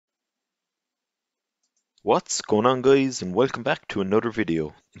What's going on, guys, and welcome back to another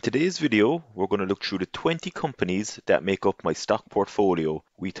video. In today's video we're going to look through the 20 companies that make up my stock portfolio.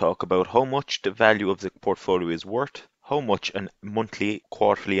 We talk about how much the value of the portfolio is worth, how much an monthly,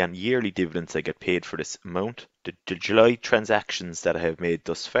 quarterly and yearly dividends I get paid for this amount, the July transactions that I have made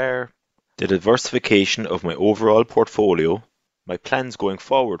thus far, the diversification of my overall portfolio, my plans going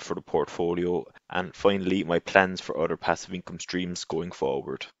forward for the portfolio, and finally my plans for other passive income streams going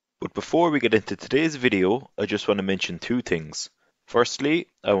forward. But before we get into today's video, I just want to mention two things. Firstly,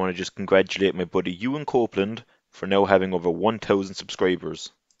 I want to just congratulate my buddy Ewan Copeland for now having over 1,000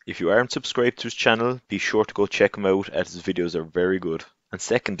 subscribers. If you aren't subscribed to his channel, be sure to go check him out as his videos are very good. And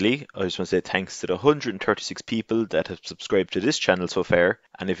secondly, I just want to say thanks to the 136 people that have subscribed to this channel so far,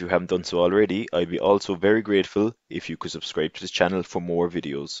 and if you haven't done so already, I'd be also very grateful if you could subscribe to this channel for more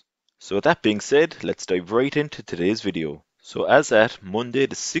videos. So with that being said, let's dive right into today's video. So as at Monday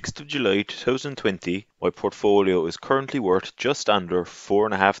the 6th of July 2020, my portfolio is currently worth just under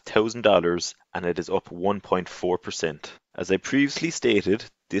 $4,500 and it is up 1.4%. As I previously stated,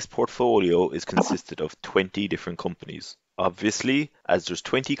 this portfolio is consisted of 20 different companies. Obviously, as there's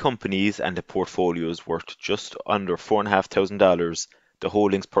 20 companies and the portfolio is worth just under $4,500, the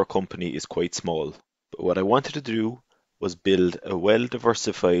holdings per company is quite small. But what I wanted to do was build a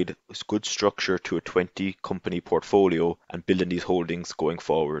well-diversified, good structure to a 20 company portfolio and building these holdings going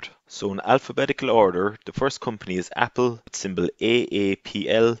forward. So in alphabetical order, the first company is Apple, with symbol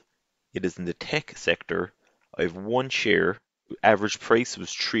AAPL. It is in the tech sector. I have one share. Average price was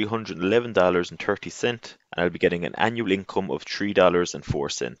 $311.30 and I'll be getting an annual income of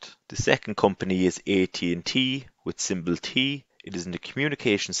 $3.04. The second company is AT&T with symbol T. It is in the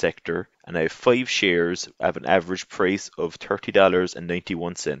communication sector and I have 5 shares at an average price of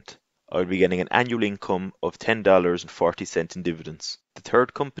 $30.91. I'll be getting an annual income of $10.40 in dividends. The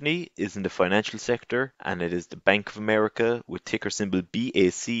third company is in the financial sector and it is the Bank of America with ticker symbol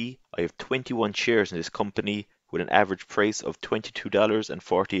BAC. I have 21 shares in this company with an average price of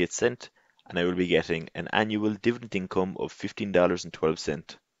 $22.48 and I will be getting an annual dividend income of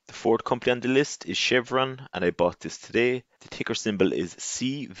 $15.12. The fourth company on the list is Chevron and I bought this today. The ticker symbol is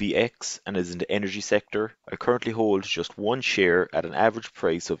CVX and is in the energy sector. I currently hold just one share at an average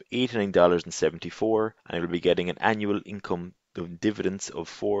price of $89.74 and I will be getting an annual income of dividends of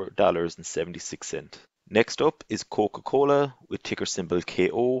 $4.76. Next up is Coca-Cola with ticker symbol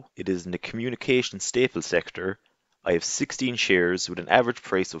KO. It is in the communication staple sector. I have 16 shares with an average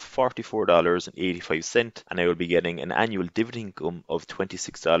price of $44.85 and I will be getting an annual dividend income of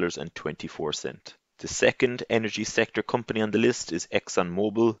 $26.24. The second energy sector company on the list is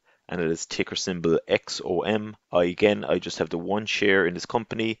ExxonMobil and it is ticker symbol XOM. I just have the one share in this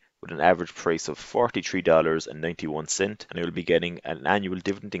company with an average price of $43.91 and I will be getting an annual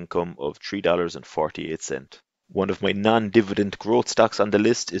dividend income of $3.48. One of my non-dividend growth stocks on the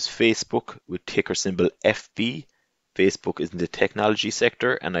list is Facebook with ticker symbol FB. Facebook is in the technology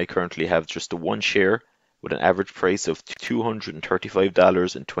sector and I currently have just the one share with an average price of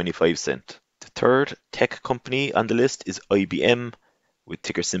 $235.25. The third tech company on the list is IBM with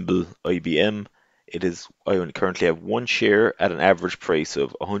ticker symbol IBM. I currently have one share at an average price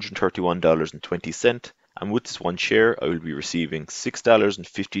of $131.20 and with this one share I will be receiving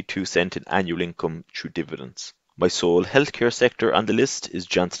 $6.52 in annual income through dividends. My sole healthcare sector on the list is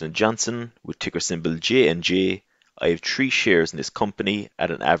Johnson & Johnson with ticker symbol JNJ. I have 3 shares in this company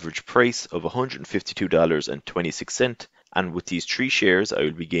at an average price of $152.26 and with these 3 shares I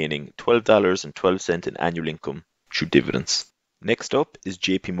will be gaining $12.12 in annual income through dividends. Next up is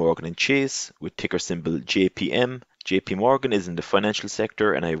JP Morgan & Chase with ticker symbol JPM. JP Morgan is in the financial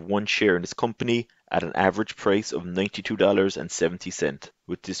sector and I have one share in this company at an average price of $92.70.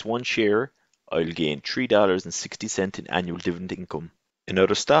 With this one share I'll gain $3.60 in annual dividend income.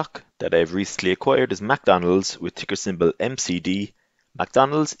 Another stock that I have recently acquired is McDonald's with ticker symbol MCD.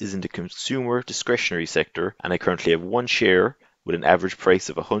 McDonald's is in the consumer discretionary sector and I currently have one share with an average price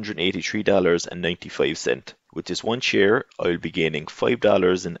of $183.95. With this one share, I will be gaining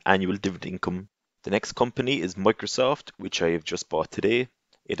 $5 in annual dividend income. The next company is Microsoft, which I have just bought today.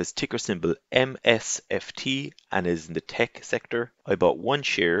 It is ticker symbol MSFT and is in the tech sector. I bought one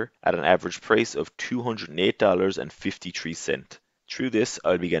share at an average price of $208.53. Through this,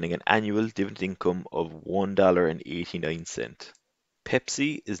 I'll be getting an annual dividend income of $1.89.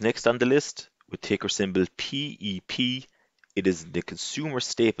 Pepsi is next on the list with ticker symbol PEP. It is in the consumer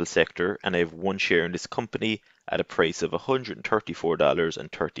staple sector and I have one share in this company at a price of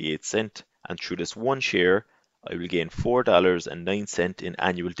 $134.38 and through this one share I will gain $4.09 in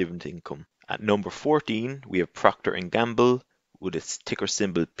annual dividend income. At number 14 we have Procter & Gamble with its ticker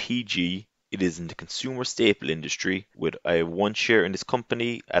symbol PG. It is in the consumer staple industry with I have one share in this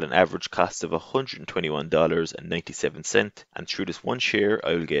company at an average cost of $121.97, and through this one share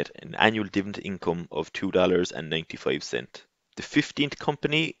I will get an annual dividend income of $2.95. The 15th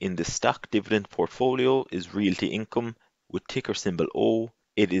company in the stock dividend portfolio is Realty Income with ticker symbol O.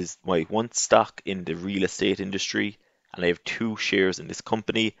 It is my one stock in the real estate industry, and I have two shares in this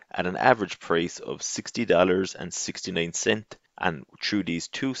company at an average price of $60.69, and through these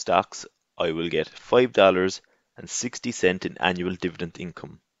two stocks I will get $5.60 in annual dividend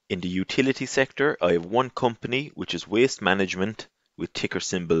income. In the utility sector, I have one company, which is Waste Management, with ticker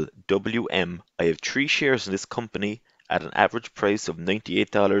symbol WM. I have three shares in this company at an average price of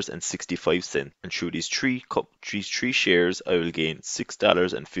 $98.65, and through these three shares, I will gain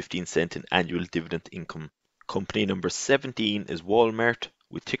 $6.15 in annual dividend income. Company number 17 is Walmart,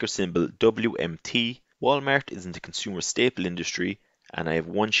 with ticker symbol WMT. Walmart is in the consumer staple industry, and I have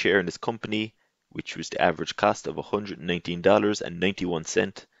one share in this company, which was the average cost of $119.91,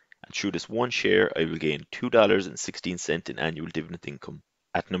 and through this one share I will gain $2.16 in annual dividend income.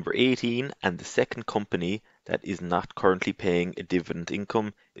 At number 18, and the second company that is not currently paying a dividend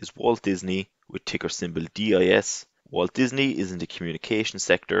income, is Walt Disney, with ticker symbol DIS. Walt Disney is in the communication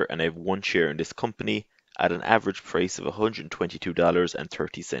sector, and I have one share in this company at an average price of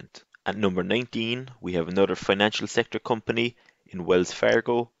 $122.30. At number 19, we have another financial sector company in Wells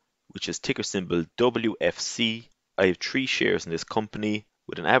Fargo, which is ticker symbol WFC. I have three shares in this company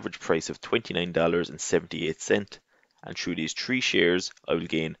with an average price of $29.78, and through these three shares I will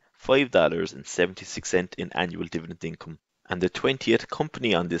gain $5.76 in annual dividend income. And the 20th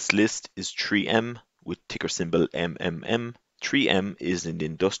company on this list is 3M, with ticker symbol MMM. 3M is in the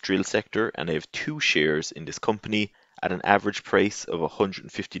industrial sector, and I have two shares in this company at an average price of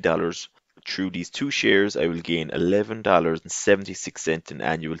 $150. Through these two shares I will gain $11.76 in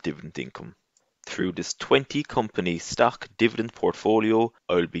annual dividend income. Through this 20 company stock dividend portfolio,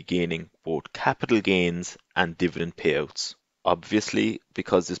 I will be gaining both capital gains and dividend payouts. Obviously,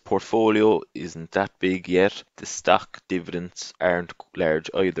 because this portfolio isn't that big yet, the stock dividends aren't large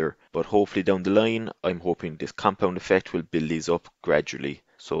either, but hopefully down the line, I'm hoping this compound effect will build these up gradually.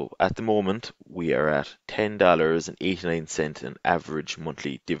 So at the moment, we are at $10.89 in average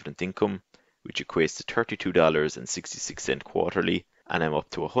monthly dividend income, which equates to $32.66 quarterly, and I'm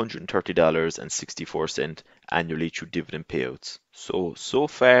up to $130.64 annually through dividend payouts. So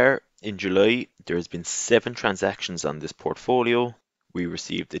far in July, there has been 7 transactions on this portfolio. We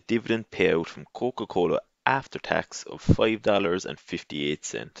received a dividend payout from Coca-Cola after tax of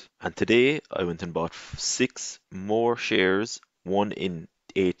 $5.58. And today, I went and bought 6 more shares, one in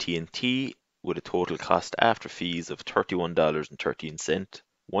AT&T with a total cost after fees of $31.13,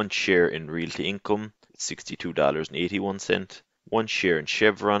 one share in Realty Income at $62.81, one share in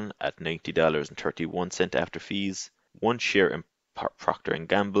Chevron at $90.31 after fees, one share in Procter &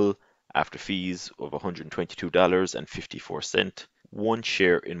 Gamble after fees of $122.54, one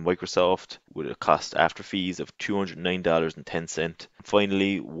share in Microsoft with a cost after fees of $209.10,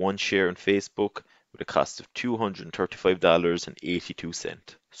 finally one share in Facebook with a cost of $235.82.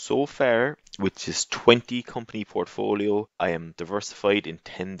 So far, with this 20 company portfolio, I am diversified in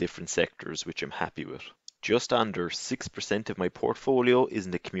 10 different sectors, which I'm happy with. Just under 6% of my portfolio is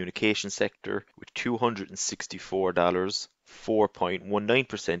in the communication sector with $264.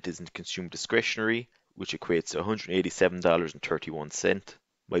 4.19% is in consumer discretionary, which equates to $187.31.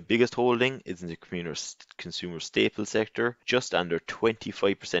 My biggest holding is in the consumer staple sector, just under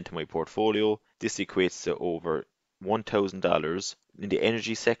 25% of my portfolio. This equates to over $1,000. In the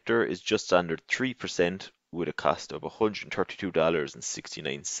energy sector is just under 3%, with a cost of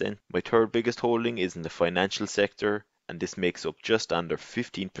 $132.69. My third biggest holding is in the financial sector, and this makes up just under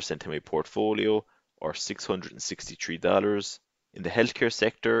 15% of my portfolio, or $663. In the healthcare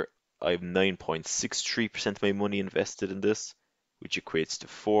sector, I have 9.63% of my money invested in this, which equates to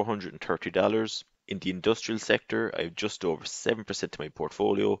 $430. In the industrial sector, I have just over 7% of my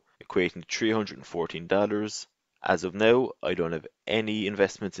portfolio, equating to $314. As of now, I don't have any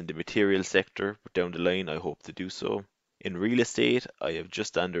investments in the material sector, but down the line I hope to do so. In real estate, I have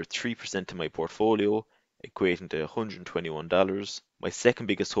just under 3% of my portfolio, equating to $121. My second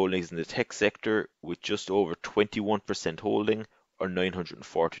biggest holding is in the tech sector, with just over 21% holding, or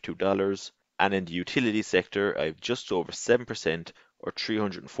 $942. And in the utility sector, I have just over 7%, or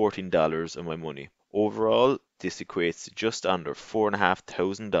 $314 of my money. Overall, this equates to just under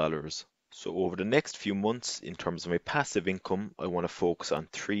 $4,500. So over the next few months, in terms of my passive income, I want to focus on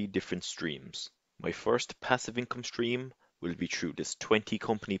 3 different streams. My first passive income stream will be through this 20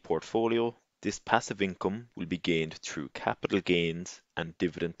 company portfolio. This passive income will be gained through capital gains and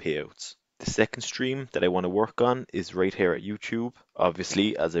dividend payouts. The second stream that I want to work on is right here at YouTube.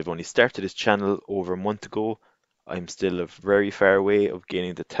 Obviously, as I've only started this channel over a month ago, I'm still a very far away of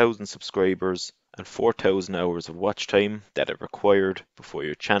gaining the 1,000 subscribers and 4,000 hours of watch time that are required before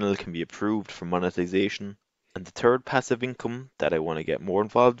your channel can be approved for monetization. And the third passive income that I want to get more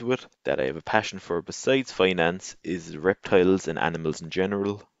involved with, that I have a passion for besides finance, is reptiles and animals in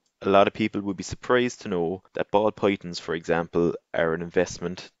general. A lot of people would be surprised to know that ball pythons, for example, are an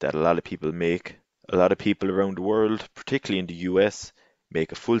investment that a lot of people make. A lot of people around the world, particularly in the US,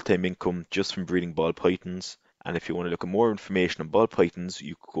 make a full-time income just from breeding ball pythons. And if you want to look at more information on ball pythons,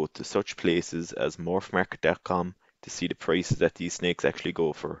 you could go to such places as morphmarket.com to see the prices that these snakes actually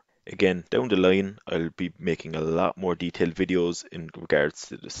go for. Again, down the line, I'll be making a lot more detailed videos in regards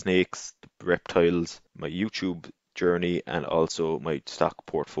to the snakes, the reptiles, my YouTube journey, and also my stock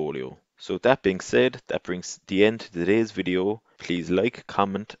portfolio. So with that being said, that brings the end to today's video. Please like,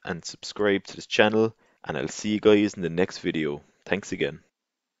 comment, and subscribe to this channel, and I'll see you guys in the next video. Thanks again.